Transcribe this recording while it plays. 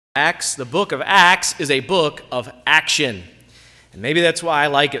Acts, the book of Acts, is a book of action. And maybe that's why I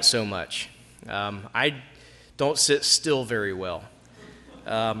like it so much. I don't sit still very well.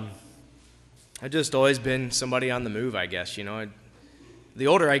 I've just always been somebody on the move, I guess. You know, the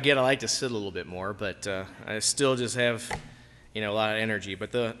older I get, I like to sit a little bit more, but I still just have, a lot of energy.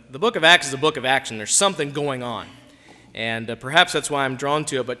 But the book of Acts is a book of action. There's something going on. And perhaps that's why I'm drawn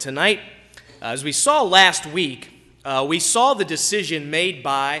to it. But tonight, as we saw last week, we saw the decision made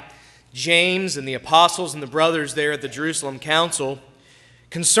by James and the apostles and the brothers there at the Jerusalem Council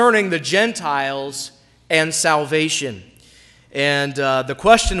concerning the Gentiles and salvation. And the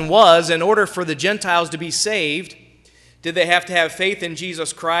question was, in order for the Gentiles to be saved, did they have to have faith in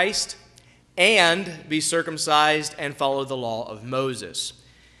Jesus Christ and be circumcised and follow the law of Moses?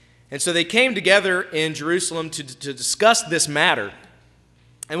 And so they came together in Jerusalem to discuss this matter.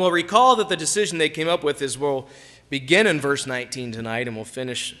 And we'll recall that the decision they came up with is we'll begin in verse 19 tonight, and we'll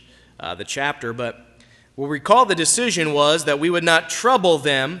finish the chapter. But we'll recall the decision was that we would not trouble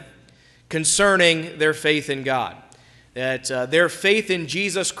them concerning their faith in God. That their faith in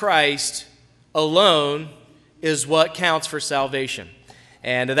Jesus Christ alone is what counts for salvation.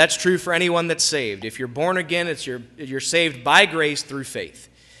 And that's true for anyone that's saved. If you're born again, you're saved by grace through faith.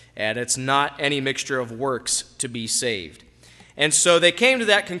 And it's not any mixture of works to be saved. And so they came to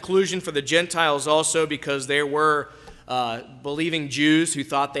that conclusion for the Gentiles also because there were believing Jews who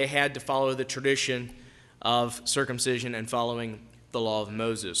thought they had to follow the tradition of circumcision and following the law of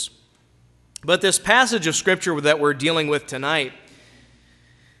Moses. But this passage of Scripture that we're dealing with tonight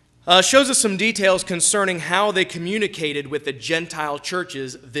shows us some details concerning how they communicated with the Gentile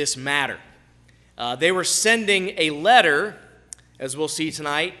churches this matter. They were sending a letter, as we'll see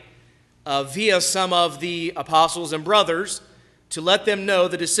tonight, via some of the apostles and brothers to let them know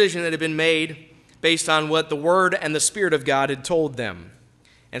the decision that had been made based on what the Word and the Spirit of God had told them.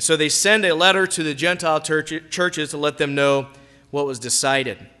 And so they send a letter to the Gentile churches to let them know what was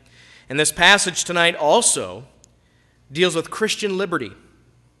decided. And this passage tonight also deals with Christian liberty.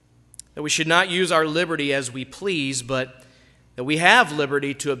 That we should not use our liberty as we please, but that we have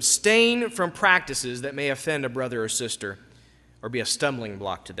liberty to abstain from practices that may offend a brother or sister or be a stumbling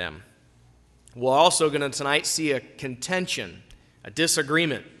block to them. We're also going to tonight see a contention, a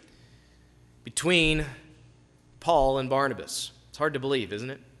disagreement between Paul and Barnabas. It's hard to believe, isn't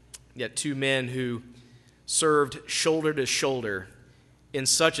it? Yet two men who served shoulder to shoulder in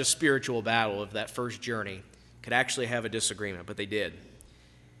such a spiritual battle of that first journey could actually have a disagreement, but they did.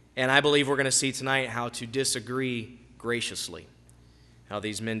 And I believe we're going to see tonight how to disagree graciously, how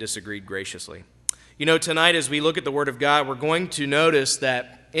these men disagreed graciously. You know, tonight as we look at the Word of God, we're going to notice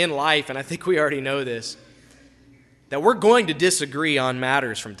that in life, and I think we already know this, that we're going to disagree on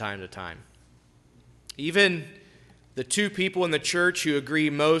matters from time to time. Even the two people in the church who agree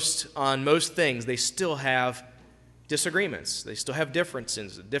on most things, they still have disagreements. They still have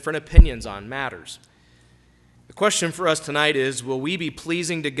differences, different opinions on matters. The question for us tonight is, will we be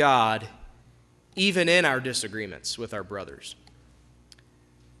pleasing to God even in our disagreements with our brothers?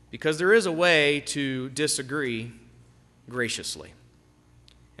 Because there is a way to disagree graciously.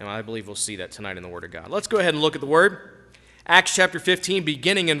 And I believe we'll see that tonight in the Word of God. Let's go ahead and look at the Word. Acts chapter 15,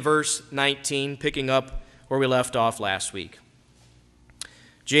 beginning in verse 19, picking up where we left off last week.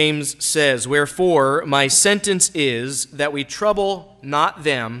 James says, "Wherefore my sentence is that we trouble not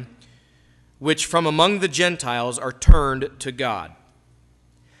them which from among the Gentiles are turned to God,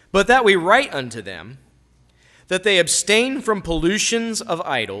 but that we write unto them, that they abstain from pollutions of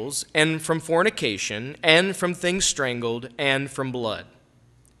idols, and from fornication, and from things strangled, and from blood.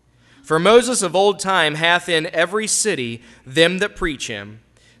 For Moses of old time hath in every city them that preach him,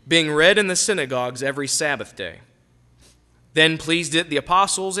 being read in the synagogues every Sabbath day. Then pleased it the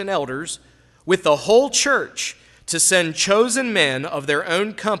apostles and elders with the whole church to send chosen men of their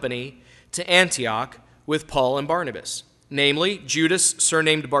own company to Antioch with Paul and Barnabas, namely Judas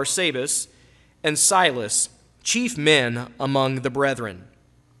surnamed Barsabas, and Silas, chief men among the brethren.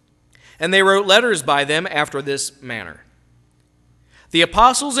 And they wrote letters by them after this manner. The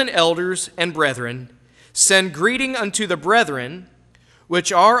apostles and elders and brethren send greeting unto the brethren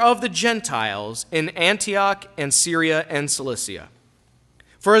which are of the Gentiles in Antioch and Syria and Cilicia.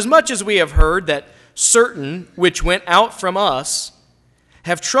 For as much as we have heard that certain which went out from us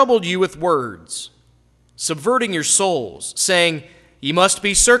have troubled you with words, subverting your souls, saying, Ye must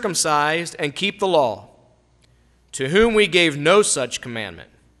be circumcised and keep the law, to whom we gave no such commandment.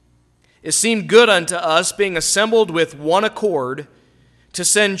 It seemed good unto us, being assembled with one accord, to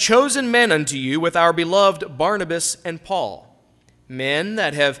send chosen men unto you with our beloved Barnabas and Paul, men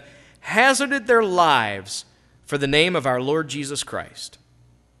that have hazarded their lives for the name of our Lord Jesus Christ.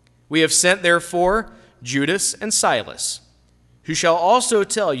 We have sent, therefore, Judas and Silas, who shall also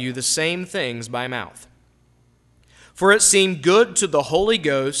tell you the same things by mouth. For it seemed good to the Holy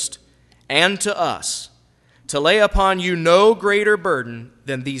Ghost and to us to lay upon you no greater burden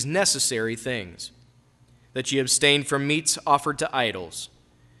than these necessary things, that ye abstain from meats offered to idols,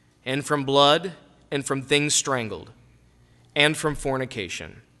 and from blood, and from things strangled, and from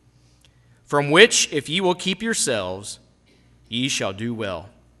fornication, from which, if ye will keep yourselves, ye shall do well.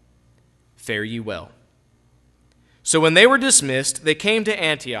 Fare ye well. So when they were dismissed, they came to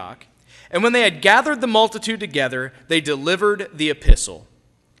Antioch, and when they had gathered the multitude together, they delivered the epistle,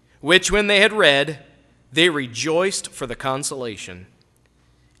 which when they had read, they rejoiced for the consolation.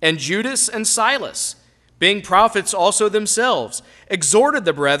 And Judas and Silas, being prophets also themselves, exhorted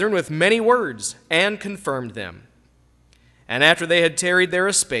the brethren with many words, and confirmed them. And after they had tarried there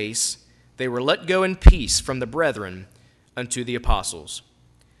a space, they were let go in peace from the brethren unto the apostles.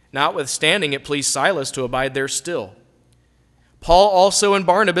 Notwithstanding, it pleased Silas to abide there still. Paul also and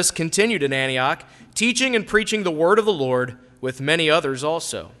Barnabas continued in Antioch, teaching and preaching the word of the Lord with many others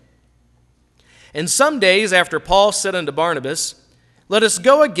also. And some days after Paul said unto Barnabas, Let us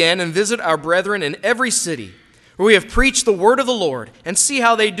go again and visit our brethren in every city, where we have preached the word of the Lord, and see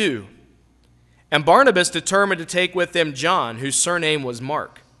how they do. And Barnabas determined to take with them John, whose surname was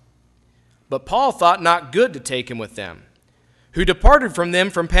Mark. But Paul thought not good to take him with them, who departed from them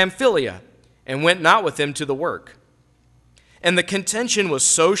from Pamphylia, and went not with them to the work. And the contention was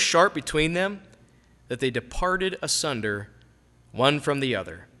so sharp between them, that they departed asunder one from the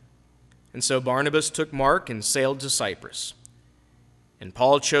other. And so Barnabas took Mark and sailed to Cyprus. And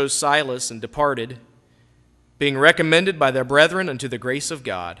Paul chose Silas and departed, being recommended by their brethren unto the grace of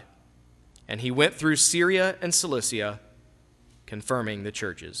God. And he went through Syria and Cilicia, confirming the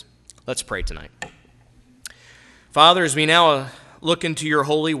churches. Let's pray tonight. Father, as we now look into your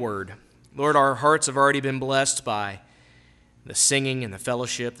holy word, Lord, our hearts have already been blessed by the singing and the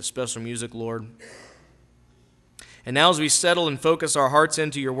fellowship, the special music, Lord. And now as we settle and focus our hearts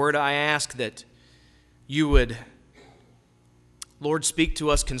into your word, I ask that you would, Lord, speak to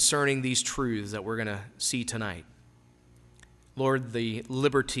us concerning these truths that we're going to see tonight. Lord, the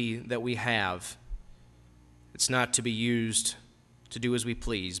liberty that we have, it's not to be used to do as we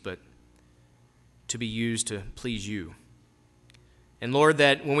please, but to be used to please you. And Lord,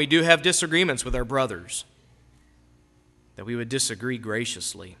 that when we do have disagreements with our brothers, that we would disagree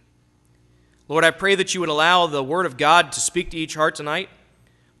graciously. Lord, I pray that you would allow the word of God to speak to each heart tonight.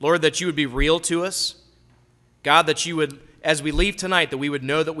 Lord, that you would be real to us. God, that you would, as we leave tonight, that we would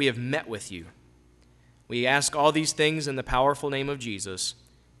know that we have met with you. We ask all these things in the powerful name of Jesus.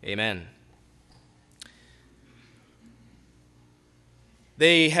 Amen.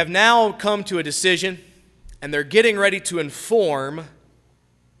 They have now come to a decision, and they're getting ready to inform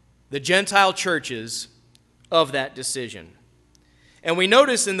the Gentile churches of that decision. And we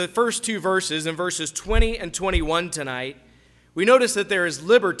notice in the first two verses, in verses 20 and 21 tonight, we notice that there is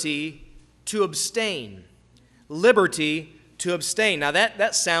liberty to abstain. Liberty to abstain. Now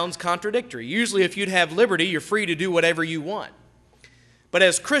that sounds contradictory. Usually if you'd have liberty, you're free to do whatever you want. But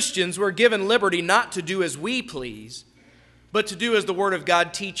as Christians, we're given liberty not to do as we please, but to do as the Word of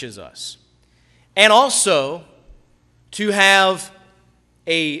God teaches us. And also to have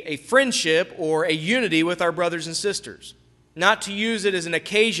a friendship or a unity with our brothers and sisters. Not to use it as an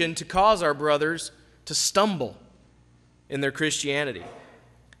occasion to cause our brothers to stumble in their Christianity.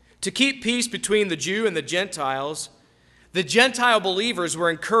 To keep peace between the Jew and the Gentiles, the Gentile believers were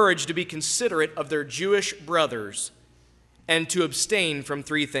encouraged to be considerate of their Jewish brothers and to abstain from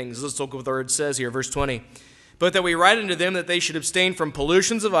three things. Let's look what the word says here, verse 20. But that we write unto them that they should abstain from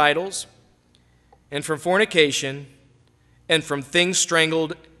pollutions of idols, and from fornication, and from things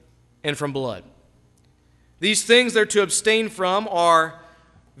strangled, and from blood. These things they're to abstain from are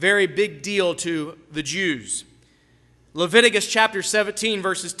very big deal to the Jews. Leviticus chapter 17,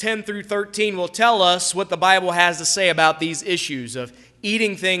 verses 10 through 13 will tell us what the Bible has to say about these issues of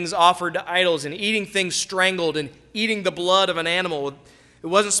eating things offered to idols and eating things strangled and eating the blood of an animal. It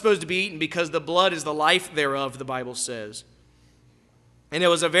wasn't supposed to be eaten because the blood is the life thereof, the Bible says. And it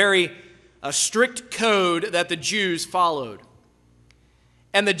was a very strict code that the Jews followed.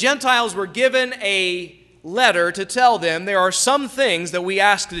 And the Gentiles were given a letter to tell them there are some things that we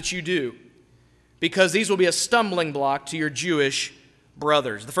ask that you do, because these will be a stumbling block to your Jewish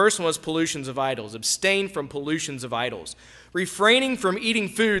brothers. The first one was pollutions of idols. Abstain from pollutions of idols. Refraining from eating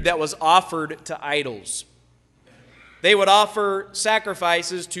food that was offered to idols. They would offer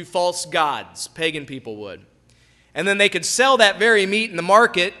sacrifices to false gods, pagan people would. And then they could sell that very meat in the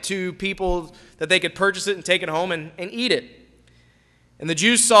market to people that they could purchase it and take it home and eat it. And the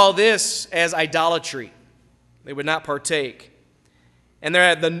Jews saw this as idolatry. They would not partake. And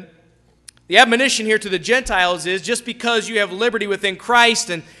the admonition here to the Gentiles is, just because you have liberty within Christ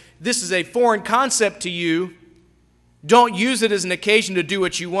and this is a foreign concept to you, don't use it as an occasion to do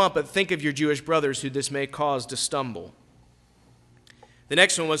what you want, but think of your Jewish brothers who this may cause to stumble. The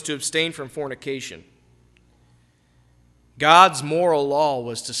next one was to abstain from fornication. God's moral law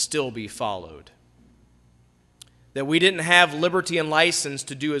was to still be followed. That we didn't have liberty and license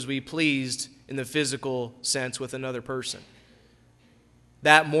to do as we pleased in the physical sense with another person.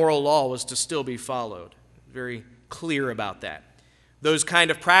 That moral law was to still be followed. Very clear about that. Those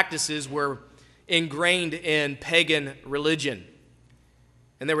kind of practices were ingrained in pagan religion.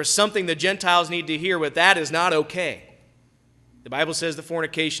 And there was something the Gentiles need to hear, but that is not okay. The Bible says that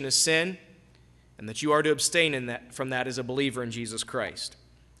fornication is sin, and that you are to abstain from that as a believer in Jesus Christ.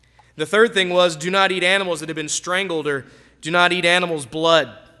 The third thing was, do not eat animals that have been strangled, or do not eat animals'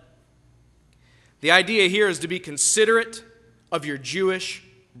 blood. The idea here is to be considerate of your Jewish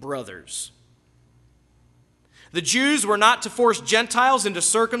brothers. The Jews were not to force Gentiles into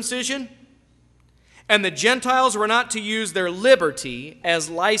circumcision, and the Gentiles were not to use their liberty as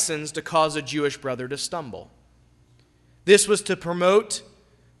license to cause a Jewish brother to stumble. This was to promote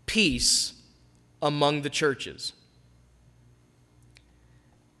peace among the churches.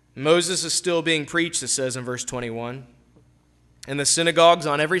 Moses is still being preached, it says in verse 21. In the synagogues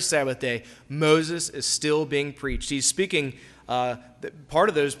on every Sabbath day, Moses is still being preached. He's speaking, part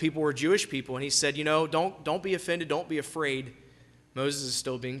of those people were Jewish people, and he said, don't be offended, don't be afraid. Moses is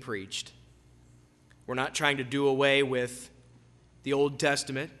still being preached. We're not trying to do away with the Old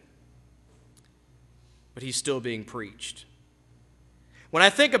Testament, but he's still being preached. When I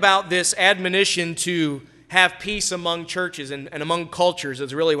think about this admonition to have peace among churches and among cultures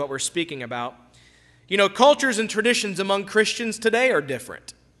is really what we're speaking about. Cultures and traditions among Christians today are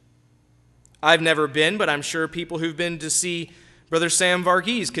different. I've never been, but I'm sure people who've been to see Brother Sam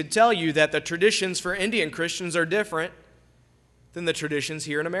Varghese could tell you that the traditions for Indian Christians are different than the traditions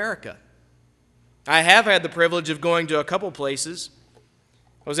here in America. I have had the privilege of going to a couple places.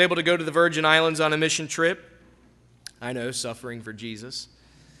 I was able to go to the Virgin Islands on a mission trip. I know, suffering for Jesus.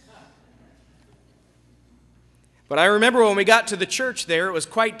 But I remember when we got to the church there, it was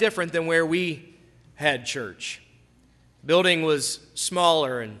quite different than where we had church. The building was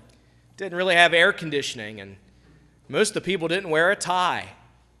smaller and didn't really have air conditioning, and most of the people didn't wear a tie.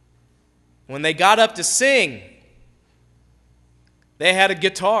 When they got up to sing, they had a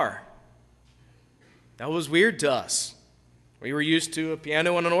guitar. That was weird to us. We were used to a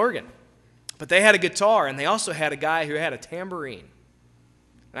piano and an organ. But they had a guitar, and they also had a guy who had a tambourine.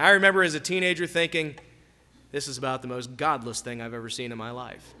 And I remember as a teenager thinking, this is about the most godless thing I've ever seen in my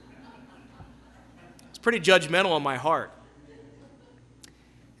life. It's pretty judgmental on my heart.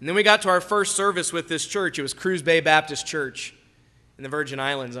 And then we got to our first service with this church. It was Cruz Bay Baptist Church in the Virgin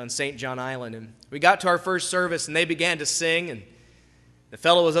Islands on St. John Island. And we got to our first service, and they began to sing, and the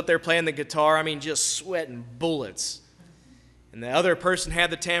fellow was up there playing the guitar, just sweating bullets. And the other person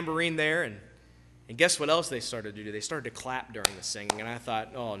had the tambourine there, and guess what else they started to do? They started to clap during the singing, and I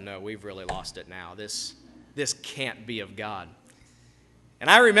thought, oh no, we've really lost it now. This can't be of God. And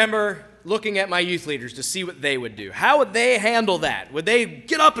I remember looking at my youth leaders to see what they would do. How would they handle that? Would they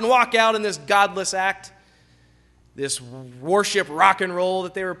get up and walk out in this godless act? This worship rock and roll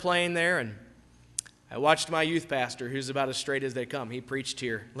that they were playing there? And I watched my youth pastor, who's about as straight as they come. He preached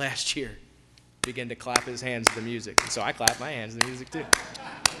here last year. Begin to clap his hands to the music. And so I clapped my hands to the music too.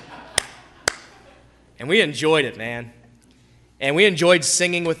 And we enjoyed it, man. And we enjoyed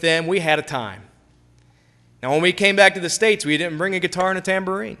singing with them. We had a time. Now, when we came back to the States, we didn't bring a guitar and a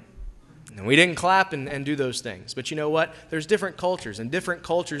tambourine. And we didn't clap and do those things. But you know what? There's different cultures, and different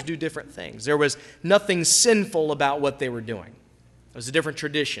cultures do different things. There was nothing sinful about what they were doing. It was a different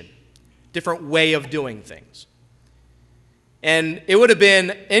tradition, different way of doing things. And it would have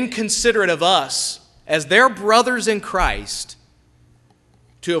been inconsiderate of us, as their brothers in Christ,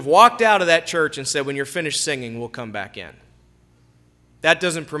 to have walked out of that church and said, when you're finished singing, we'll come back in. That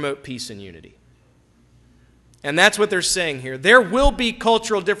doesn't promote peace and unity. And that's what they're saying here. There will be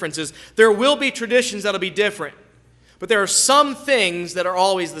cultural differences. There will be traditions that will be different. But there are some things that are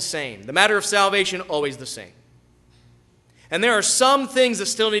always the same. The matter of salvation, always the same. And there are some things that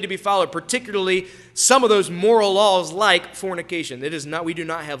still need to be followed, particularly some of those moral laws like fornication. We do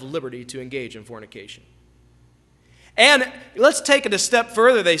not have liberty to engage in fornication. And let's take it a step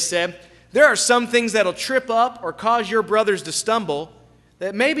further, they said. There are some things that will trip up or cause your brothers to stumble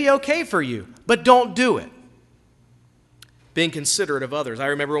that may be okay for you, but don't do it. Being considerate of others. I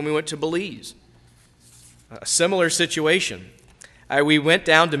remember when we went to Belize, a similar situation. we went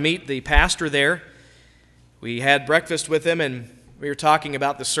down to meet the pastor there. We had breakfast with him, and we were talking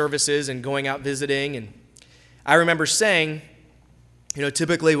about the services and going out visiting. And I remember saying,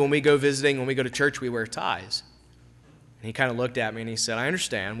 typically when we go visiting, when we go to church, we wear ties. And he kind of looked at me and he said, I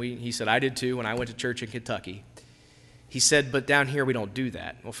understand. He said, I did too when I went to church in Kentucky. He said, but down here we don't do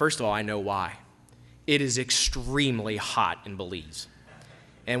that. Well, first of all, I know why. It is extremely hot in Belize.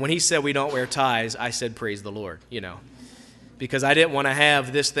 And when he said we don't wear ties, I said, praise the Lord, because I didn't want to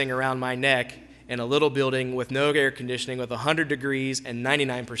have this thing around my neck in a little building with no air conditioning with 100 degrees and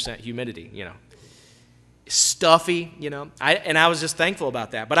 99% humidity, Stuffy, and I was just thankful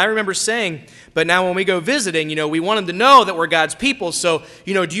about that. But I remember saying, but now when we go visiting, we want them to know that we're God's people, so,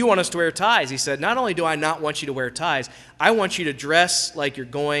 do you want us to wear ties? He said, not only do I not want you to wear ties, I want you to dress like you're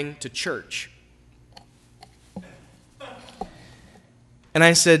going to church. And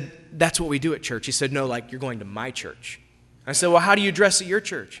I said, that's what we do at church. He said, no, like you're going to my church. I said, well, how do you dress at your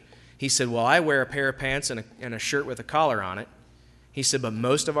church? He said, well, I wear a pair of pants and a shirt with a collar on it. He said, but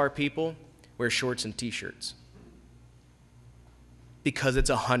most of our people wear shorts and T-shirts because it's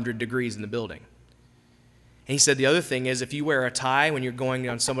 100 degrees in the building. And he said the other thing is if you wear a tie when you're going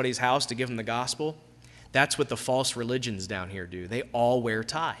on somebody's house to give them the gospel, that's what the false religions down here do. They all wear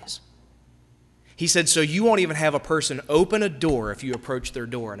ties. He said, so you won't even have a person open a door if you approach their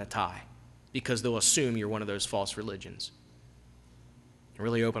door in a tie because they'll assume you're one of those false religions. It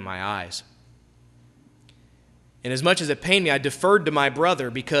really opened my eyes. And as much as it pained me, I deferred to my brother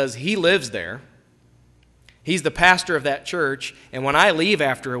because he lives there. He's the pastor of that church, and when I leave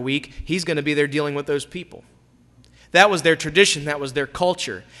after a week, he's going to be there dealing with those people. That was their tradition. That was their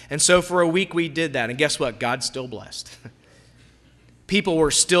culture. And so for a week we did that, and guess what? God still blessed. People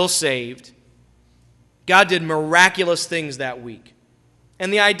were still saved. God did miraculous things that week.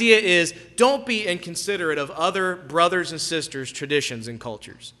 And the idea is, don't be inconsiderate of other brothers and sisters' traditions and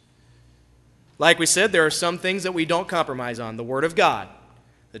cultures. Like we said, there are some things that we don't compromise on. The Word of God,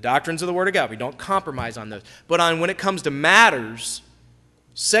 the doctrines of the Word of God, we don't compromise on those. But when it comes to matters,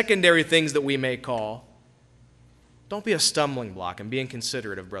 secondary things that we may call, don't be a stumbling block and be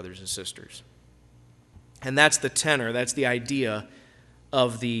inconsiderate of brothers and sisters. And that's the tenor, that's the idea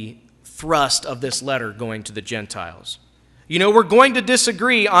of the thrust of this letter going to the Gentiles. We're going to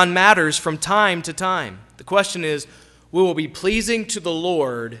disagree on matters from time to time. The question is, we will be pleasing to the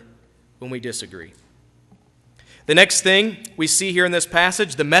Lord when we disagree. The next thing we see here in this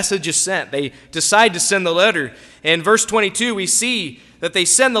passage, the message is sent. They decide to send the letter. In verse 22, we see that they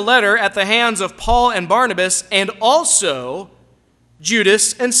send the letter at the hands of Paul and Barnabas and also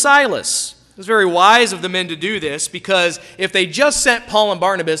Judas and Silas. It was very wise of the men to do this because if they just sent Paul and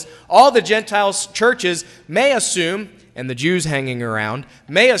Barnabas, all the Gentiles churches may assume, and the Jews hanging around,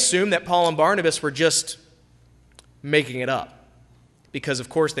 may assume that Paul and Barnabas were just making it up because, of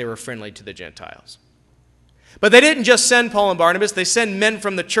course, they were friendly to the Gentiles. But they didn't just send Paul and Barnabas. They sent men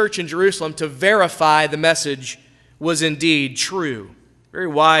from the church in Jerusalem to verify the message was indeed true. Very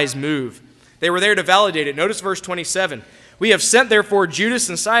wise move. They were there to validate it. Notice verse 27. We have sent therefore Judas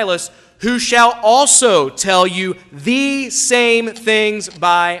and Silas, who shall also tell you the same things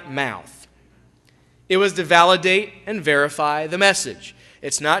by mouth. It was to validate and verify the message.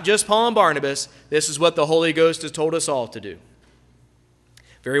 It's not just Paul and Barnabas. This is what the Holy Ghost has told us all to do.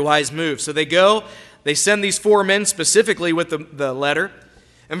 Very wise move. So they go, they send these 4 men specifically with the letter.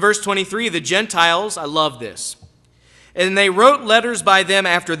 In verse 23, the Gentiles, I love this. And they wrote letters by them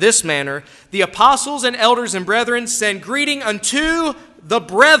after this manner, the apostles and elders and brethren send greeting unto the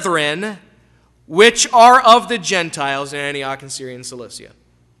brethren which are of the Gentiles in Antioch and Syria and Cilicia.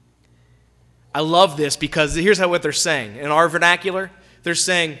 I love this because here's what they're saying. In our vernacular, they're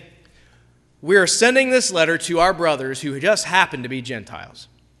saying, we are sending this letter to our brothers who just happen to be Gentiles.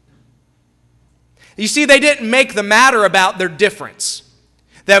 You see, they didn't make the matter about their difference.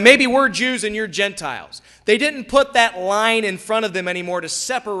 That maybe we're Jews and you're Gentiles. They didn't put that line in front of them anymore to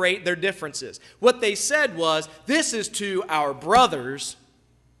separate their differences. What they said was, this is to our brothers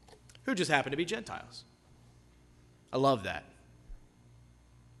who just happen to be Gentiles. I love that.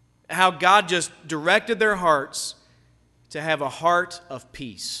 How God just directed their hearts to have a heart of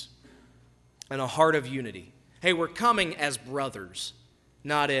peace and a heart of unity. Hey, we're coming as brothers,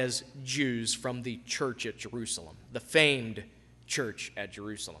 not as Jews from the church at Jerusalem, the famed church at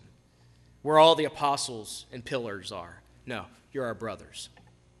Jerusalem, where all the apostles and pillars are. No, you're our brothers.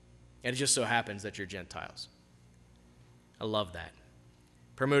 And it just so happens that you're Gentiles. I love that.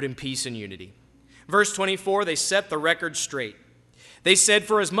 Promoting peace and unity. Verse 24, they set the record straight. They said,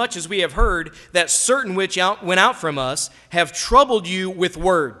 for as much as we have heard that certain which went out from us have troubled you with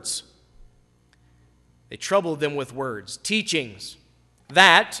words. They troubled them with words, teachings,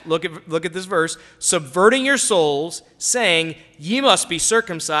 that, look at this verse, subverting your souls, saying, ye must be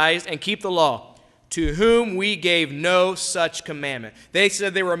circumcised and keep the law, to whom we gave no such commandment. They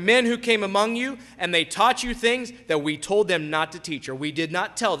said there were men who came among you, and they taught you things that we told them not to teach, or we did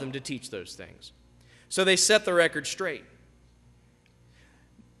not tell them to teach those things. So they set the record straight.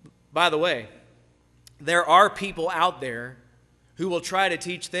 By the way, there are people out there who will try to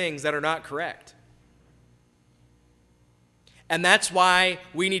teach things that are not correct. And that's why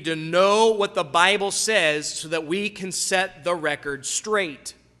we need to know what the Bible says so that we can set the record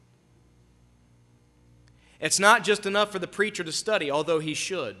straight. It's not just enough for the preacher to study, although he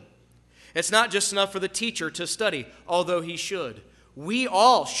should. It's not just enough for the teacher to study, although he should. We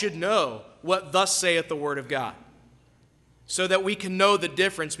all should know what thus saith the Word of God, so that we can know the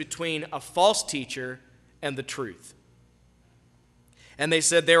difference between a false teacher and the truth. And they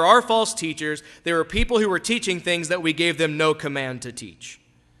said there are false teachers. There are people who were teaching things that we gave them no command to teach.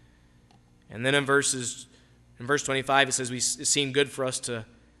 And then in verse 25 it says, it seemed good for us to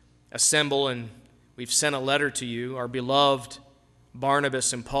assemble, and we've sent a letter to you, our beloved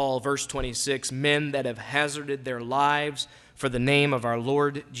Barnabas and Paul. Verse 26, men that have hazarded their lives for the name of our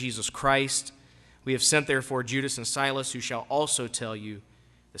Lord Jesus Christ. We have sent therefore Judas and Silas, who shall also tell you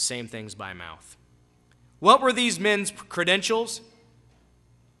the same things by mouth. What were these men's credentials?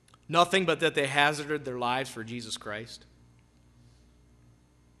 Nothing but that they hazarded their lives for Jesus Christ.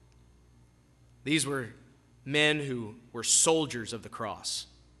 These were men who were soldiers of the cross.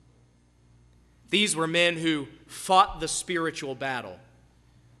 These were men who fought the spiritual battle.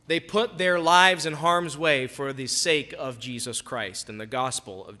 They put their lives in harm's way for the sake of Jesus Christ and the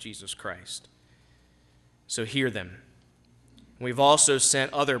gospel of Jesus Christ. So hear them. We've also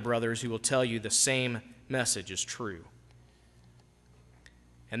sent other brothers who will tell you the same message is true.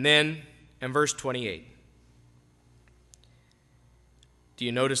 And then in verse 28, do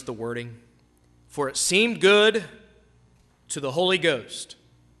you notice the wording? For it seemed good to the Holy Ghost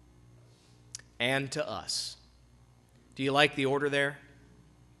and to us. Do you like the order there?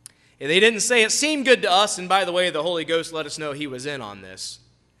 They didn't say it seemed good to us, and by the way, the Holy Ghost let us know he was in on this.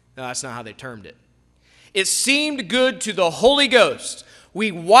 No, that's not how they termed it. It seemed good to the Holy Ghost.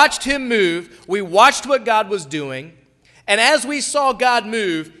 We watched him move. We watched what God was doing. And as we saw God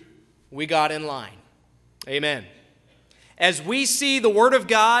move, we got in line. Amen. As we see the Word of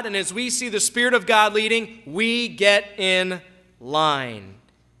God and as we see the Spirit of God leading, we get in line.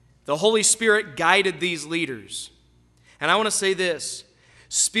 The Holy Spirit guided these leaders. And I want to say this.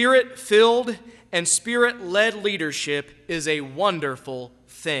 Spirit-filled and Spirit-led leadership is a wonderful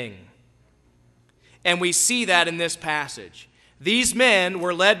thing. And we see that in this passage. These men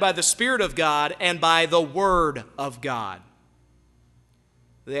were led by the Spirit of God and by the Word of God.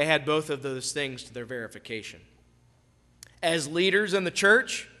 They had both of those things to their verification. As leaders in the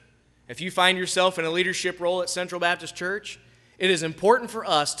church, if you find yourself in a leadership role at Central Baptist Church, it is important for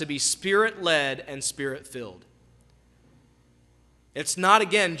us to be Spirit-led and Spirit-filled. It's not,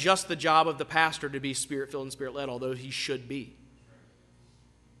 again, just the job of the pastor to be Spirit-filled and Spirit-led, although he should be.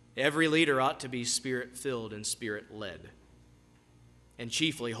 Every leader ought to be Spirit-filled and Spirit-led, and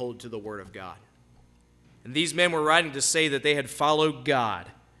chiefly hold to the Word of God. And these men were writing to say that they had followed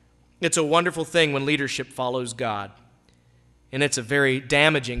God. It's a wonderful thing when leadership follows God. And it's a very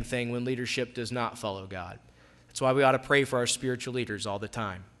damaging thing when leadership does not follow God. That's why we ought to pray for our spiritual leaders all the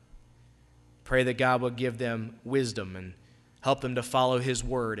time. Pray that God will give them wisdom and help them to follow His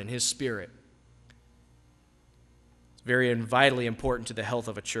Word and His Spirit. It's very and vitally important to the health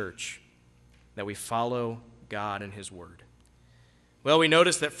of a church that we follow God and His Word. Well, we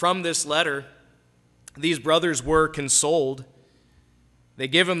notice that from this letter, these brothers were consoled. They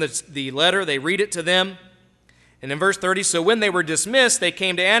give them the letter, they read it to them. And in verse 30, so when they were dismissed, they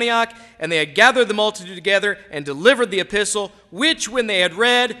came to Antioch, and they had gathered the multitude together and delivered the epistle, which when they had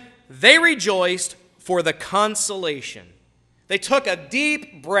read, they rejoiced for the consolation. They took a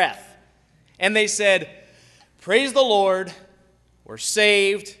deep breath, and they said, praise the Lord, we're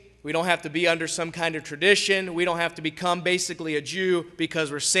saved. We don't have to be under some kind of tradition. We don't have to become basically a Jew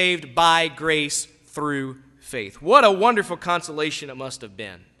because we're saved by grace through faith. What a wonderful consolation it must have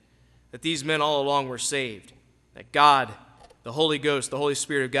been that these men all along were saved, that God, the Holy Ghost, the Holy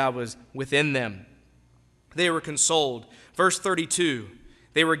Spirit of God was within them. They were consoled. Verse 32,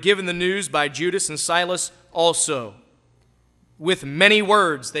 they were given the news by Judas and Silas also. With many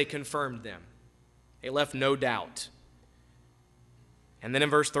words they confirmed them. They left no doubt. And then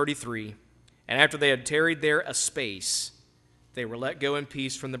in verse 33, and after they had tarried there a space, they were let go in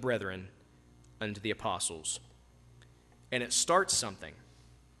peace from the brethren unto the apostles. And it starts something.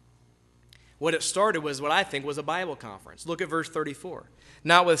 What it started was what I think was a Bible conference. Look at verse 34.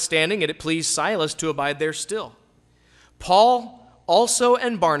 Notwithstanding, it pleased Silas to abide there still. Paul also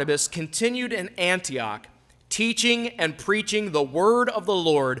and Barnabas continued in Antioch, teaching and preaching the word of the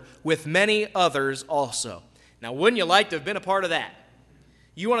Lord with many others also. Now, wouldn't you like to have been a part of that?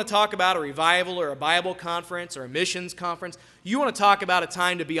 You want to talk about a revival or a Bible conference or a missions conference? You want to talk about a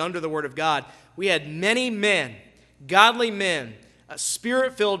time to be under the Word of God? We had many men, godly men,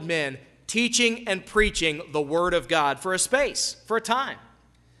 Spirit-filled men, teaching and preaching the Word of God for a space, for a time.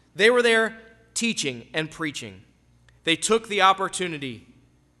 They were there teaching and preaching. They took the opportunity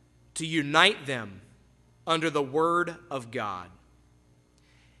to unite them under the Word of God.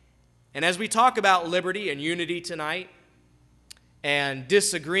 And as we talk about liberty and unity tonight, and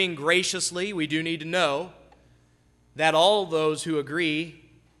disagreeing graciously, we do need to know that all those who agree,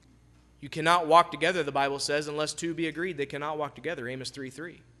 you cannot walk together, the Bible says, unless two be agreed. They cannot walk together, Amos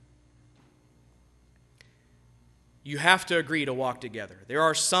 3:3. You have to agree to walk together. There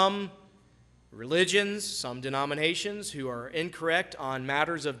are some religions, some denominations who are incorrect on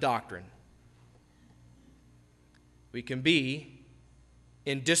matters of doctrine. We can be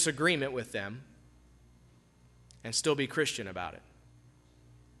in disagreement with them and still be Christian about it.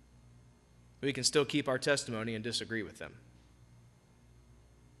 We can still keep our testimony and disagree with them.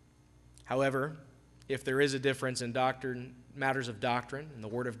 However, if there is a difference in doctrine, matters of doctrine and the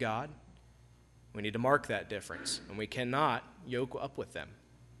Word of God, we need to mark that difference, and we cannot yoke up with them.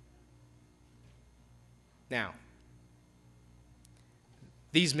 Now,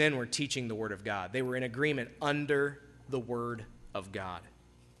 these men were teaching the Word of God. They were in agreement under the Word of God.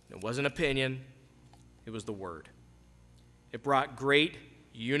 It wasn't opinion, it was the Word. It brought great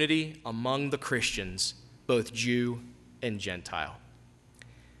unity among the Christians, both Jew and Gentile.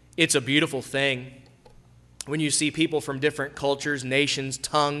 It's a beautiful thing when you see people from different cultures, nations,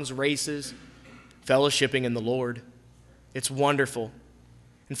 tongues, races, fellowshipping in the Lord. It's wonderful.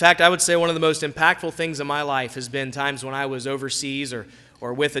 In fact, I would say one of the most impactful things in my life has been times when I was overseas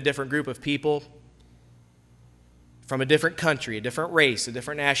or with a different group of people from a different country, a different race, a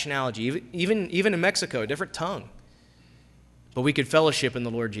different nationality, even in Mexico, a different tongue. But we could fellowship in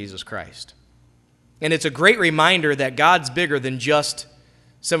the Lord Jesus Christ. And it's a great reminder that God's bigger than just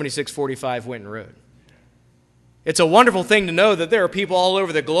 7645 Winton Road. It's a wonderful thing to know that there are people all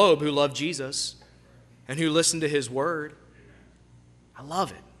over the globe who love Jesus and who listen to His Word. I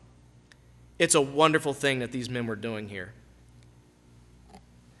love it. It's a wonderful thing that these men were doing here.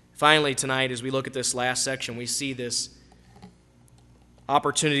 Finally, tonight, as we look at this last section, we see this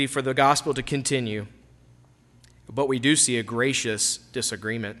opportunity for the gospel to continue. But we do see a gracious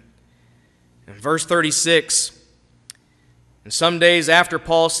disagreement. In verse 36, and some days after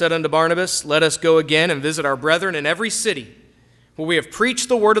Paul said unto Barnabas, let us go again and visit our brethren in every city where we have preached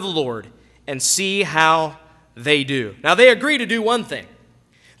the word of the Lord, and see how they do. Now they agree to do one thing.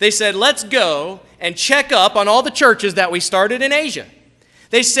 They said, let's go and check up on all the churches that we started in Asia.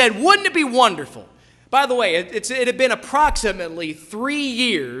 They said, wouldn't it be wonderful? By the way, it had been approximately 3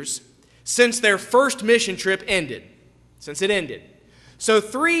 years since their first mission trip ended, since it ended. So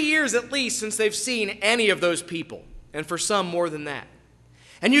 3 years at least since they've seen any of those people, and for some more than that.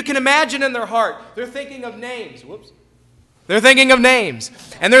 And you can imagine in their heart, they're thinking of names. They're thinking of names,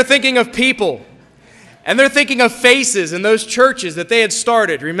 and they're thinking of people, and they're thinking of faces in those churches that they had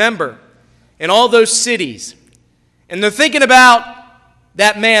started, remember, in all those cities. And they're thinking about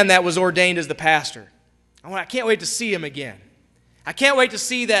that man that was ordained as the pastor. I can't wait to see him again. I can't wait to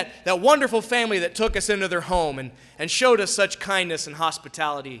see that wonderful family that took us into their home and showed us such kindness and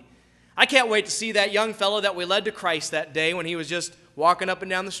hospitality. I can't wait to see that young fellow that we led to Christ that day when he was just walking up and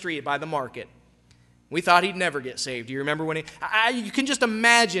down the street by the market. We thought he'd never get saved. Do you remember when you can just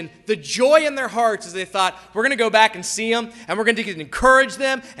imagine the joy in their hearts as they thought, we're going to go back and see them, and we're going to encourage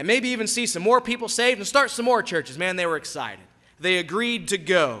them, and maybe even see some more people saved and start some more churches. Man, they were excited. They agreed to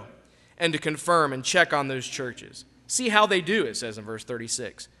go and to confirm and check on those churches. See how they do, it says in verse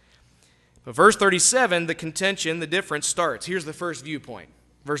 36. But verse 37, the contention, the difference starts. Here's the first viewpoint.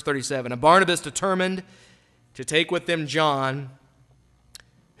 Verse 37, and Barnabas determined to take with them John,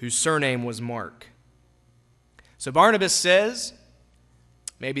 whose surname was Mark. So Barnabas says,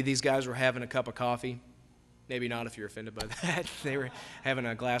 maybe these guys were having a cup of coffee. Maybe not if you're offended by that. They were having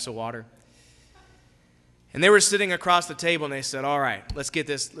a glass of water. And they were sitting across the table and they said, all right, let's get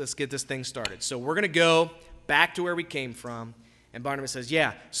this thing started. So we're going to go back to where we came from. And Barnabas says,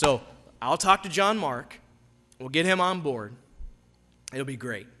 yeah, so I'll talk to John Mark. We'll get him on board. It'll be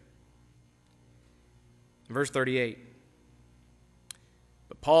great. Verse 38.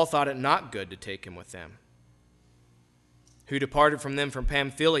 But Paul thought it not good to take him with them. who departed from them from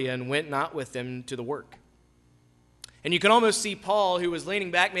Pamphylia and went not with them to the work. And you can almost see Paul, who was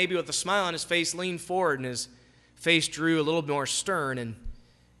leaning back, maybe with a smile on his face, lean forward, and his face drew a little more stern, and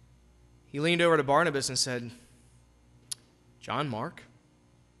he leaned over to Barnabas and said, John Mark,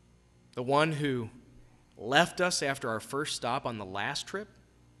 the one who left us after our first stop on the last trip?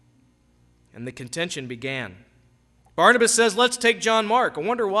 And the contention began. Barnabas says, let's take John Mark. I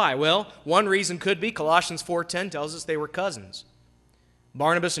wonder why. Well, one reason could be Colossians 4:10 tells us they were cousins.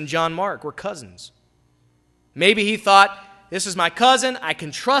 Barnabas and John Mark were cousins. Maybe he thought, this is my cousin, I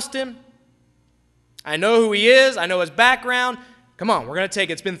can trust him. I know who he is, I know his background. Come on, we're going to take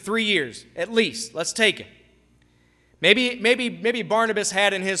it. It's been 3 years, at least. Let's take it. Maybe Barnabas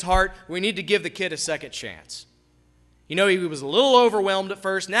had in his heart, we need to give the kid a second chance. You know, he was a little overwhelmed at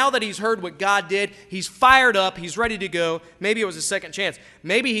first. Now that he's heard what God did, he's fired up, he's ready to go. Maybe it was a second chance.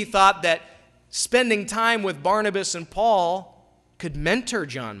 Maybe he thought that spending time with Barnabas and Paul could mentor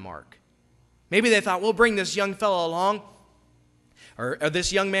John Mark. Maybe they thought, we'll bring this young fellow along, or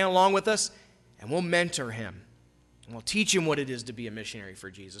this young man along with us, and we'll mentor him. And we'll teach him what it is to be a missionary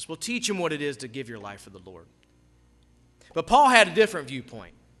for Jesus. We'll teach him what it is to give your life for the Lord. But Paul had a different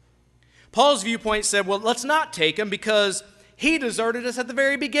viewpoint. Paul's viewpoint said, well, let's not take him because he deserted us at the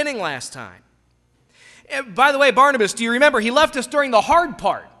very beginning last time. And by the way, Barnabas, do you remember? He left us during the hard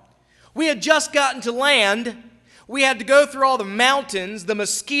part. We had just gotten to land. We had to go through all the mountains, the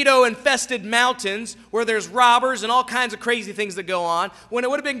mosquito-infested mountains where there's robbers and all kinds of crazy things that go on, when it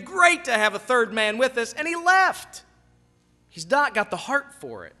would have been great to have a third man with us, and he left. He's not got the heart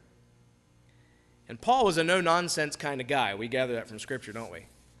for it. And Paul was a no-nonsense kind of guy. We gather that from Scripture, don't we?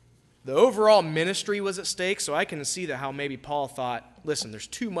 The overall ministry was at stake, so I can see that how maybe Paul thought, listen, there's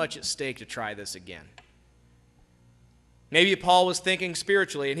too much at stake to try this again. Maybe Paul was thinking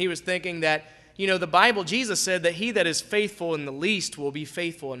spiritually, and he was thinking that, you know, the Bible, Jesus said that he that is faithful in the least will be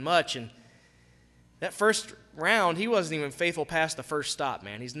faithful in much. And that first round, he wasn't even faithful past the first stop,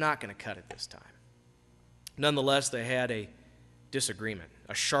 man. He's not going to cut it this time. Nonetheless, they had a disagreement,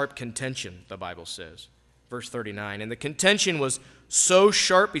 a sharp contention, the Bible says. Verse 39, and the contention was so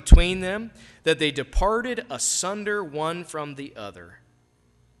sharp between them that they departed asunder one from the other.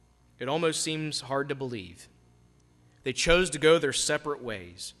 It almost seems hard to believe. They chose to go their separate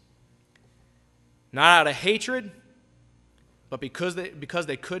ways. Not out of hatred, but because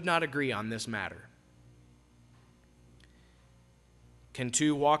they could not agree on this matter. Can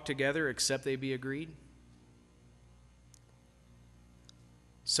two walk together except they be agreed?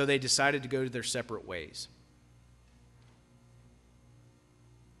 So they decided to go their separate ways.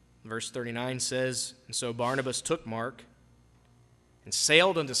 Verse 39 says, and so Barnabas took Mark and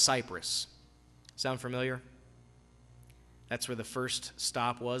sailed unto Cyprus. Sound familiar? That's where the first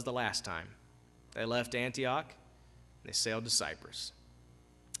stop was the last time. They left Antioch, and they sailed to Cyprus.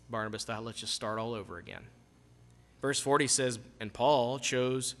 Barnabas thought, let's just start all over again. Verse 40 says, and Paul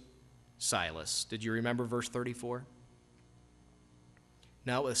chose Silas. Did you remember verse 34?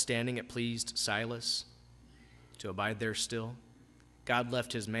 Notwithstanding it pleased Silas to abide there still. God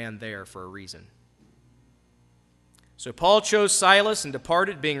left his man there for a reason. So Paul chose Silas and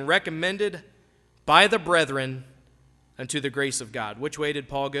departed, being recommended by the brethren unto the grace of God. Which way did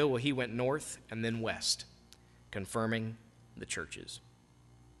Paul go? Well, he went north and then west, confirming the churches.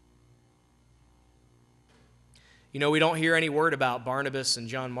 You know, we don't hear any word about Barnabas and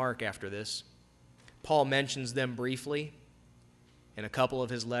John Mark after this. Paul mentions them briefly in a couple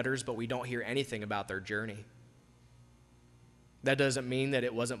of his letters, but we don't hear anything about their journey. That doesn't mean that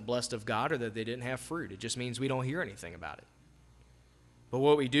it wasn't blessed of God or that they didn't have fruit. It just means we don't hear anything about it. But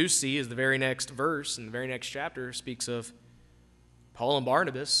what we do see is the very next verse in the very next chapter speaks of Paul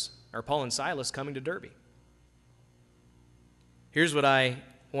and Silas coming to Derbe. Here's what I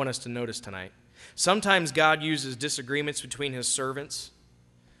want us to notice tonight. Sometimes God uses disagreements between his servants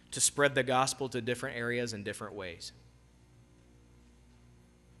to spread the gospel to different areas in different ways.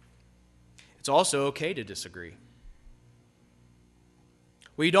 It's also okay to disagree.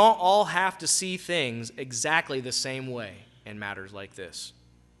 We don't all have to see things exactly the same way in matters like this.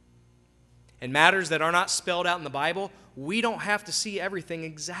 In matters that are not spelled out in the Bible, we don't have to see everything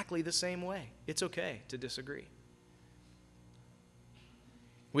exactly the same way. It's okay to disagree.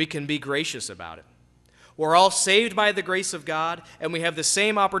 We can be gracious about it. We're all saved by the grace of God, and we have the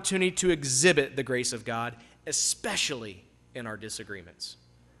same opportunity to exhibit the grace of God, especially in our disagreements.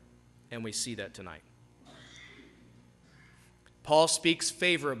 And we see that tonight. Paul speaks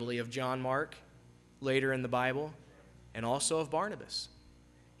favorably of John Mark later in the Bible, and also of Barnabas.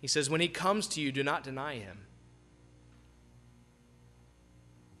 He says, when he comes to you, do not deny him.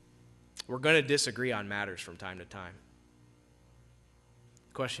 We're going to disagree on matters from time to time.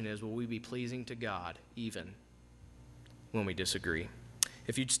 question is, will we be pleasing to God even when we disagree?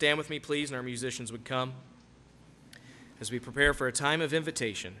 If you'd stand with me, please, and our musicians would come as we prepare for a time of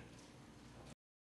invitation.